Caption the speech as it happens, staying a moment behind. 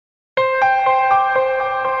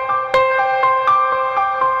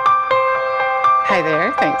Hi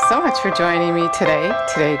there. Thanks so much for joining me today.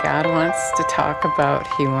 Today, God wants to talk about,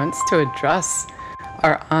 He wants to address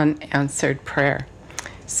our unanswered prayer.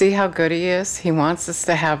 See how good He is? He wants us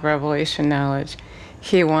to have revelation knowledge.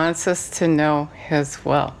 He wants us to know His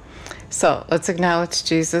will. So let's acknowledge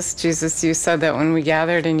Jesus. Jesus, you said that when we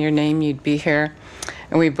gathered in your name, you'd be here,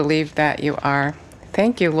 and we believe that you are.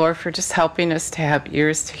 Thank you, Lord, for just helping us to have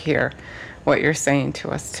ears to hear what you're saying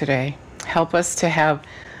to us today. Help us to have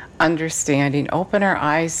understanding. Open our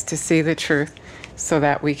eyes to see the truth so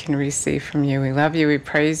that we can receive from you. We love you. We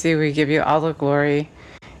praise you. We give you all the glory.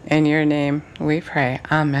 In your name we pray.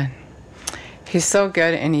 Amen. He's so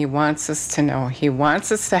good, and He wants us to know. He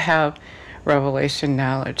wants us to have revelation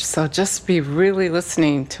knowledge. So just be really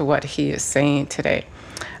listening to what He is saying today.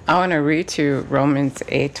 I want to read to you Romans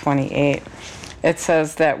 8:28. It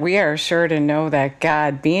says that we are sure to know that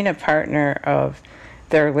God, being a partner of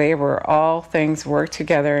their labor, all things work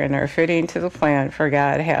together and are fitting to the plan for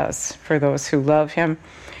God has for those who love Him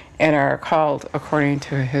and are called according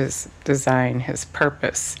to His design, His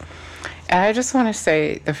purpose. And I just want to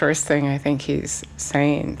say the first thing I think He's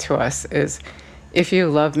saying to us is, if you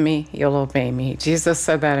love me, you'll obey me. Jesus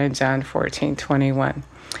said that in John 14:21.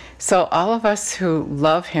 So all of us who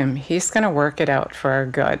love Him, He's going to work it out for our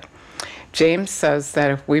good. James says that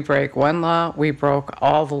if we break one law, we broke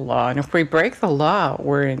all the law. And if we break the law,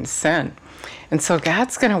 we're in sin. And so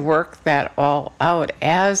God's going to work that all out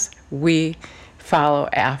as we follow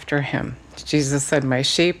after Him. Jesus said, my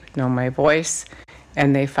sheep know my voice,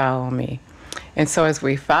 and they follow me. And so as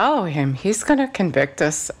we follow Him, He's going to convict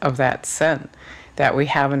us of that sin that we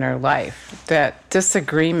have in our life, that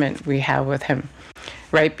disagreement we have with Him,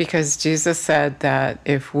 right? Because Jesus said that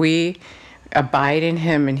if we abide in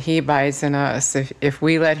Him and He abides in us, if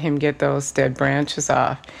we let Him get those dead branches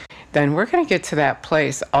off, then we're going to get to that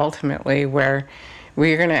place ultimately where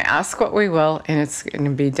we're going to ask what we will, and it's going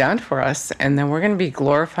to be done for us, and then we're going to be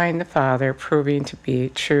glorifying the Father, proving to be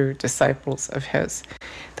true disciples of His.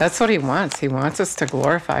 That's what He wants. He wants us to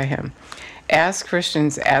glorify Him. As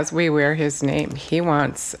Christians, as we wear His name, He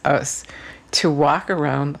wants us to walk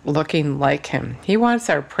around looking like Him. He wants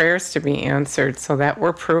our prayers to be answered so that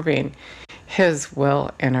we're proving His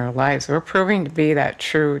will in our lives. We're proving to be that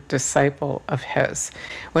true disciple of His.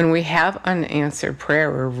 When we have unanswered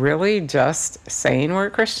prayer, we're really just saying we're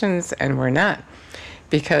Christians and we're not.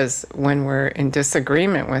 Because when we're in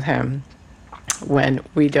disagreement with Him, when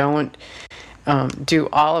we don't do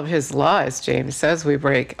all of His law, as James says, we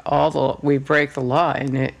break the law,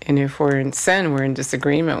 and if we're in sin, we're in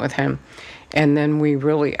disagreement with Him, and then we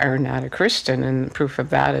really are not a Christian. And the proof of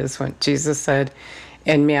that is what Jesus said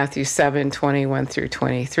in Matthew 7:21 through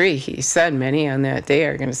 23. He said, many on that day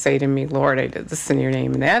are going to say to me, Lord, I did this in your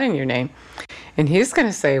name and that in your name. And He's going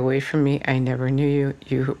to say, away from me, I never knew you,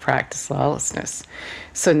 you who practice lawlessness.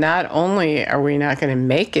 So not only are we not going to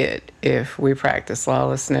make it if we practice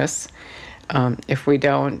lawlessness, if we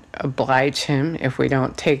don't oblige Him, if we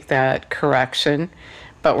don't take that correction,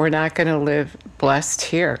 but we're not going to live blessed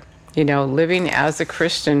here. You know, living as a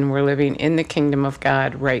Christian, we're living in the kingdom of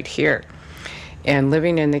God right here. And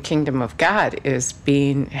living in the kingdom of God is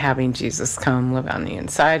having Jesus come live on the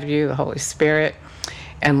inside of you, the Holy Spirit,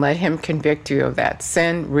 and let Him convict you of that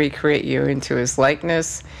sin, recreate you into His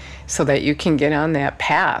likeness so that you can get on that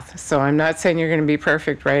path. So I'm not saying you're going to be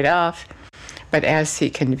perfect right off, but as He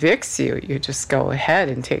convicts you, you just go ahead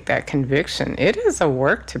and take that conviction. It is a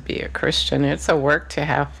work to be a Christian. It's a work to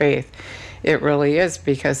have faith. It really is,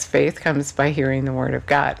 because faith comes by hearing the Word of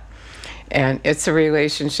God. And it's a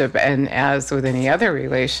relationship, and as with any other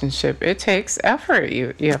relationship, it takes effort.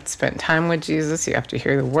 You have to spend time with Jesus. You have to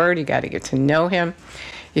hear the Word. You got to get to know Him.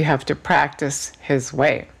 You have to practice His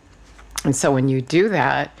way. And so when you do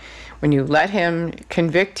that, when you let Him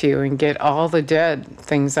convict you and get all the dead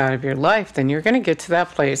things out of your life, then you're going to get to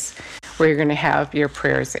that place where you're going to have your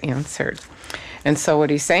prayers answered. And so what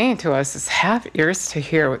He's saying to us is have ears to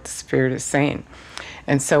hear what the Spirit is saying.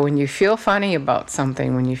 And so when you feel funny about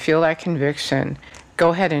something, when you feel that conviction, go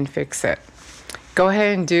ahead and fix it. Go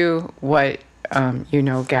ahead and do what you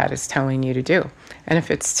know God is telling you to do. And if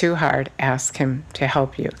it's too hard, ask Him to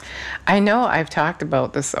help you. I know I've talked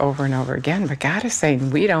about this over and over again, but God is saying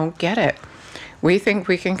we don't get it. We think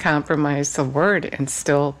we can compromise the Word and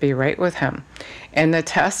still be right with Him. And the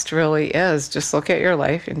test really is just look at your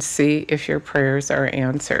life and see if your prayers are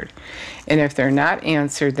answered. And if they're not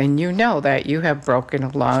answered, then you know that you have broken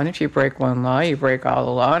a law. And if you break one law, you break all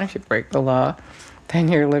the law. And if you break the law,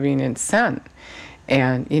 then you're living in sin.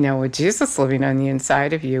 And, you know, with Jesus living on the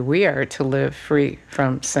inside of you, we are to live free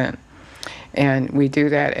from sin. And we do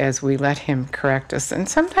that as we let Him correct us. And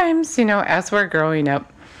sometimes, you know, as we're growing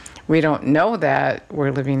up, We don't know that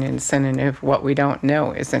we're living in sin, and if what we don't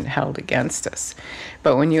know isn't held against us.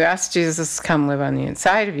 But when you ask Jesus to come live on the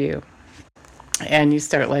inside of you, and you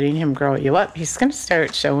start letting him grow you up, he's going to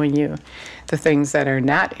start showing you the things that are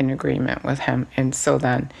not in agreement with him. And so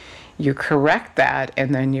then you correct that,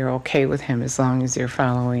 and then you're okay with him as long as you're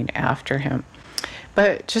following after him.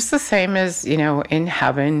 But just the same as, in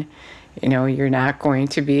heaven, you're not going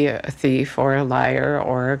to be a thief or a liar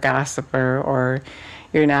or a gossiper, or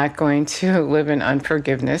you're not going to live in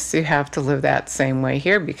unforgiveness. You have to live that same way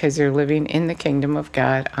here, because you're living in the kingdom of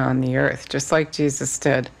God on the earth, just like Jesus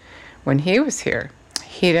did when he was here.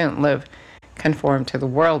 He didn't live conformed to the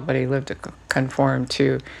world, but he lived conformed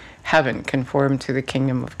to heaven, conformed to the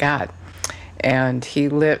kingdom of God. And he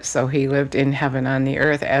lived in heaven on the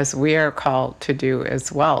earth, as we are called to do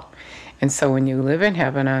as well. And so when you live in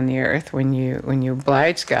heaven on the earth, when you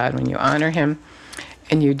oblige God, when you honor him,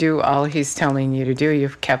 and you do all he's telling you to do,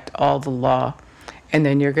 you've kept all the law, and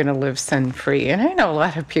then you're going to live sin-free. And I know a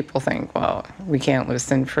lot of people think, well, we can't live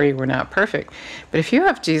sin-free, we're not perfect. But if you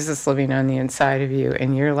have Jesus living on the inside of you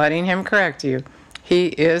and you're letting him correct you, he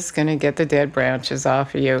is going to get the dead branches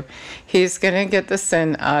off of you. He's going to get the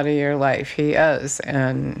sin out of your life. He is.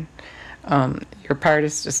 And your part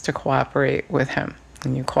is just to cooperate with him.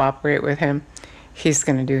 When you cooperate with him, he's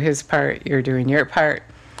going to do his part, you're doing your part.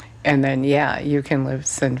 And then, you can live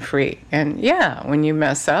sin-free. And when you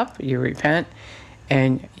mess up, you repent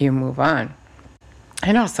and you move on.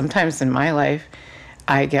 I know sometimes in my life,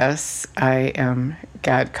 I guess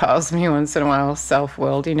God calls me once in a while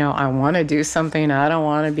self-willed. I want to do something. I don't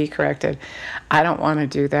want to be corrected. I don't want to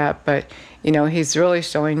do that. But, he's really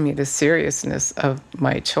showing me the seriousness of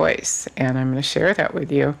my choice. And I'm going to share that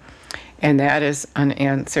with you. And that is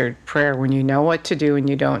unanswered prayer. When you know what to do and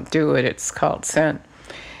you don't do it, it's called sin.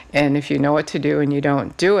 And if you know what to do and you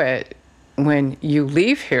don't do it, when you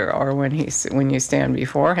leave here, or when you stand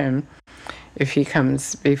before him, if he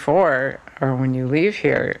comes before, or when you leave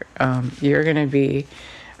here, you're going to be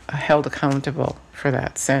held accountable for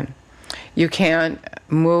that sin. You can't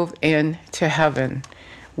move into heaven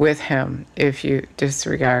with him if you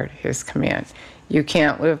disregard his command. You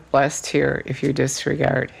can't live blessed here if you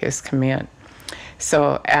disregard his command.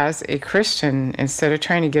 So as a Christian, instead of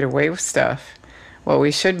trying to get away with stuff, what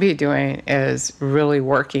we should be doing is really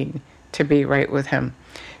working to be right with him.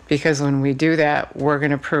 Because when we do that, we're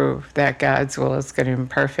going to prove that God's will is good and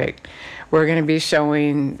perfect. We're going to be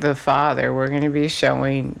showing the Father. We're going to be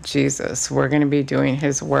showing Jesus. We're going to be doing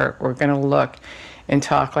his work. We're going to look and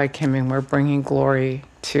talk like him, and we're bringing glory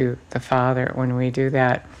to the Father when we do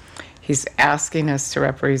that. He's asking us to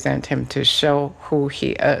represent him, to show who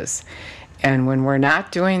he is. And when we're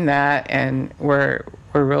not doing that, and we're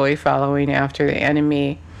really following after the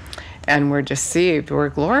enemy, and we're deceived, we're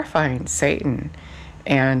glorifying Satan.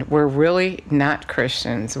 And we're really not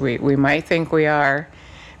Christians. We might think we are,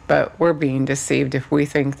 but we're being deceived if we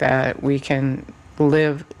think that we can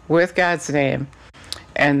live with God's name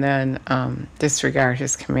and then disregard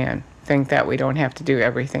his command. Think that we don't have to do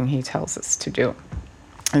everything he tells us to do.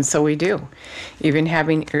 And so we do. Even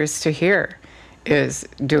having ears to hear is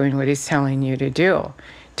doing what he's telling you to do.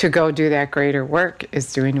 To go do that greater work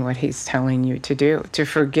is doing what he's telling you to do. To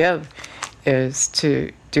forgive is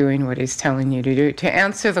to doing what he's telling you to do. To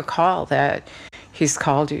answer the call that he's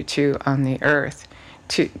called you to on the earth.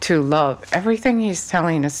 To love everything he's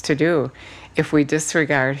telling us to do. If we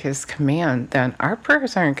disregard his command, then our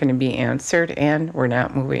prayers aren't going to be answered, and we're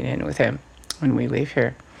not moving in with him when we leave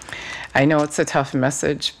here. I know it's a tough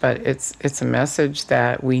message, but it's a message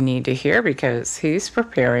that we need to hear, because he's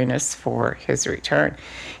preparing us for his return.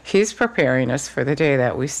 He's preparing us for the day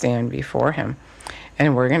that we stand before him,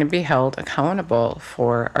 and we're going to be held accountable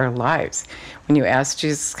for our lives. When you ask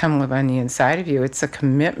Jesus to come live on the inside of you, it's a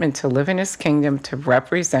commitment to live in his kingdom, to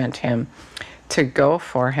represent him, to go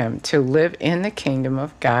for him, to live in the kingdom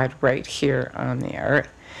of God right here on the earth.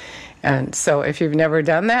 And so if you've never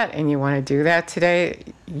done that and you want to do that today,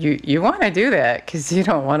 you want to do that because you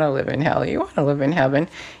don't want to live in hell. You want to live in heaven,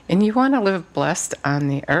 and you want to live blessed on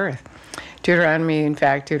the earth. Deuteronomy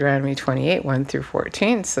 28, 1 through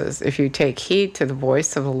 14 says, if you take heed to the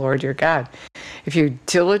voice of the Lord your God, if you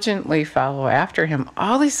diligently follow after him,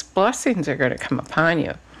 all these blessings are going to come upon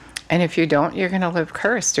you. And if you don't, you're going to live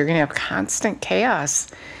cursed. You're going to have constant chaos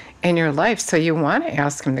in your life. So you want to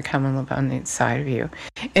ask him to come and live on the inside of you.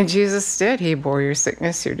 And Jesus did. He bore your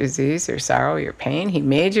sickness, your disease, your sorrow, your pain. He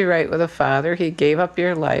made you right with the Father. He gave up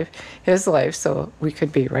your life, his life, so we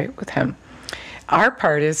could be right with him. Our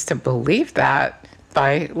part is to believe that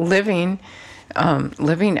by living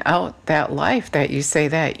out that life that you say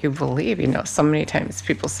that you believe. You know, so many times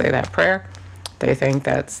people say that prayer, They think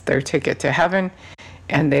that's their ticket to heaven,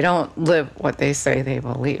 and they don't live what they say they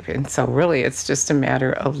believe. And so really it's just a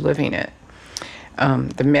matter of living it.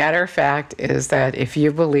 The matter of fact is that if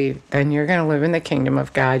you believe, then you're going to live in the kingdom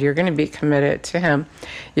of God. You're going to be committed to Him.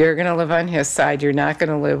 You're going to live on His side. You're not going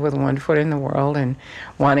to live with one foot in the world and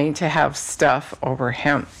wanting to have stuff over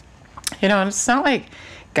Him. And it's not like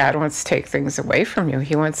God wants to take things away from you.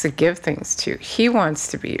 He wants to give things to you. He wants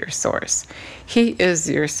to be your source. He is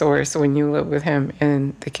your source when you live with Him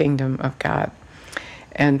in the kingdom of God.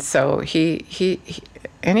 And so he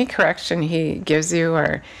any correction He gives you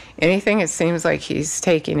or anything it seems like He's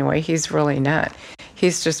taking away, He's really not.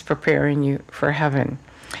 He's just preparing you for heaven.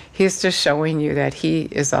 He's just showing you that He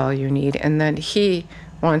is all you need, and that He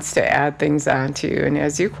wants to add things on to you. And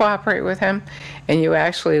as you cooperate with Him and you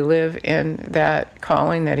actually live in that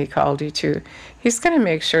calling that He called you to, He's going to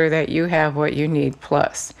make sure that you have what you need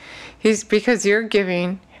plus. Because you're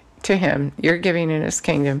giving to Him, you're giving in His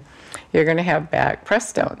kingdom, you're going to have back,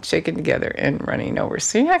 pressed down, shaken together, and running over.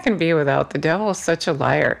 So you're not going to be without. The devil is such a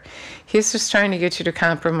liar. He's just trying to get you to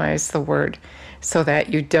compromise the word so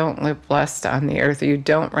that you don't live blessed on the earth. You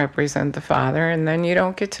don't represent the Father, and then you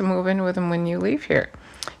don't get to move in with Him when you leave here.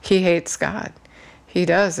 He hates God. He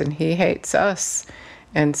does, and He hates us.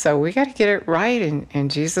 And so we got to get it right,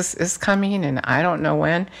 and Jesus is coming, and I don't know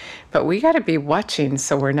when, but we got to be watching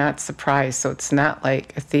so we're not surprised, so it's not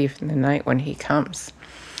like a thief in the night when He comes.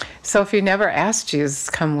 So if you never asked Jesus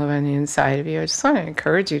to come live on the inside of you, I just want to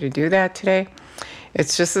encourage you to do that today.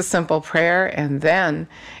 It's just a simple prayer, and then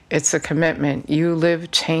it's a commitment. You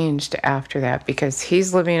live changed after that because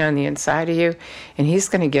He's living on the inside of you, and He's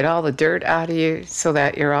going to get all the dirt out of you so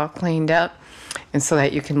that you're all cleaned up and so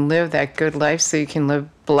that you can live that good life, so you can live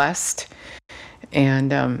blessed.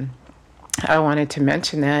 And I wanted to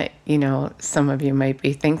mention that, some of you might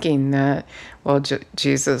be thinking that, well,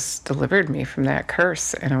 Jesus delivered me from that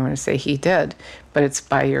curse. And I want to say He did, but it's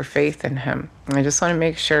by your faith in Him. And I just want to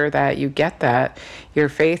make sure that you get that. Your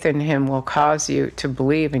faith in Him will cause you to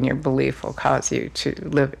believe, and your belief will cause you to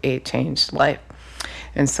live a changed life.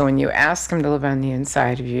 And so when you ask Him to live on the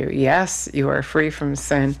inside of you, yes, you are free from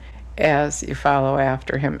sin as you follow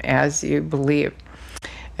after Him, as you believe.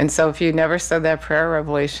 And so if you never said that prayer,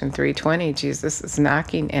 Revelation 3:20, Jesus is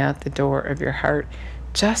knocking at the door of your heart,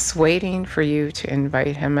 just waiting for you to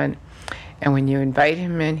invite Him in. And when you invite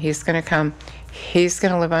Him in, He's going to come. He's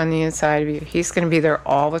going to live on the inside of you. He's going to be there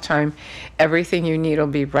all the time. Everything you need will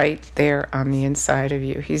be right there on the inside of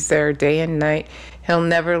you. He's there day and night. He'll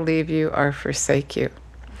never leave you or forsake you.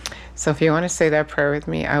 So if you want to say that prayer with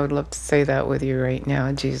me, I would love to say that with you right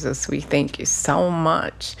now. Jesus, we thank You so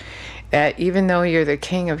much that even though You're the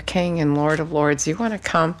King of Kings and Lord of Lords, You want to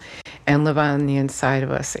come and live on the inside of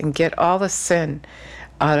us and get all the sin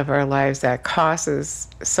out of our lives that causes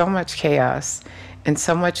so much chaos and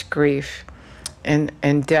so much grief and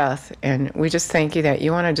death. And we just thank You that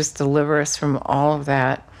You want to just deliver us from all of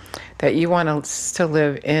that, that You want us to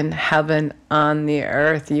live in heaven on the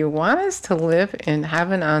earth. You want us to live in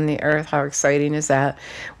heaven on the earth. How exciting is that?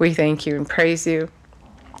 We thank You and praise You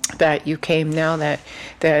that You came now,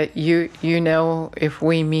 that you know if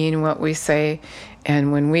we mean what we say.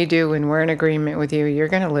 And when we do, when we're in agreement with You, You're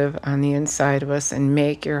going to live on the inside of us and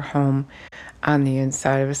make Your home on the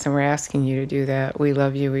inside of us. And we're asking You to do that. We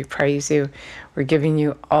love You. We praise You. We're giving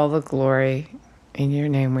You all the glory. In Your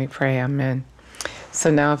name we pray. Amen.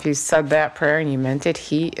 So now if you said that prayer and you meant it,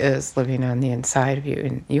 He is living on the inside of you.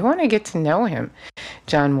 And you want to get to know Him.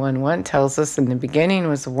 John 1:1 tells us, in the beginning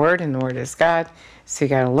was the Word, and the Word is God. So you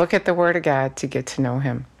got to look at the Word of God to get to know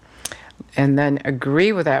Him. And then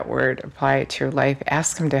agree with that Word, apply it to your life,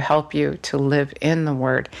 ask Him to help you to live in the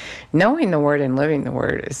Word. Knowing the Word and living the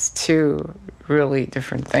Word is two really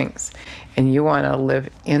different things. And you want to live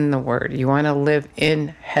in the Word. You want to live in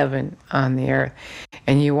heaven on the earth.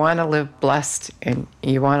 And you want to live blessed, and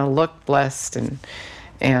you want to look blessed.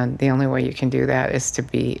 And the only way you can do that is to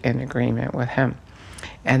be in agreement with Him.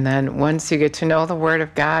 And then once you get to know the Word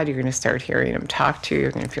of God, you're going to start hearing Him talk to you.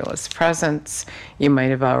 You're going to feel His presence. You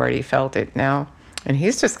might have already felt it now. And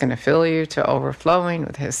He's just going to fill you to overflowing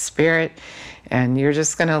with His Spirit. And you're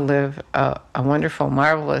just going to live a wonderful,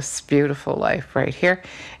 marvelous, beautiful life right here.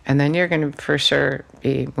 And then you're going to for sure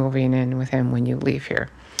be moving in with Him when you leave here.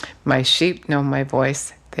 My sheep know My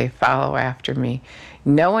voice. They follow after Me.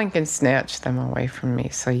 No one can snatch them away from Me.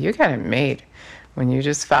 So you got it made when you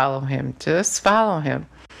just follow Him. Just follow Him.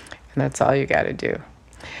 And that's all you got to do.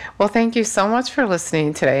 Well, thank you so much for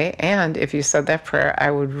listening today. And if you said that prayer,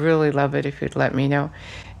 I would really love it if you'd let me know.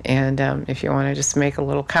 And if you want to just make a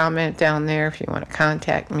little comment down there, if you want to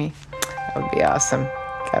contact me, that would be awesome.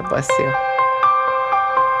 God bless you.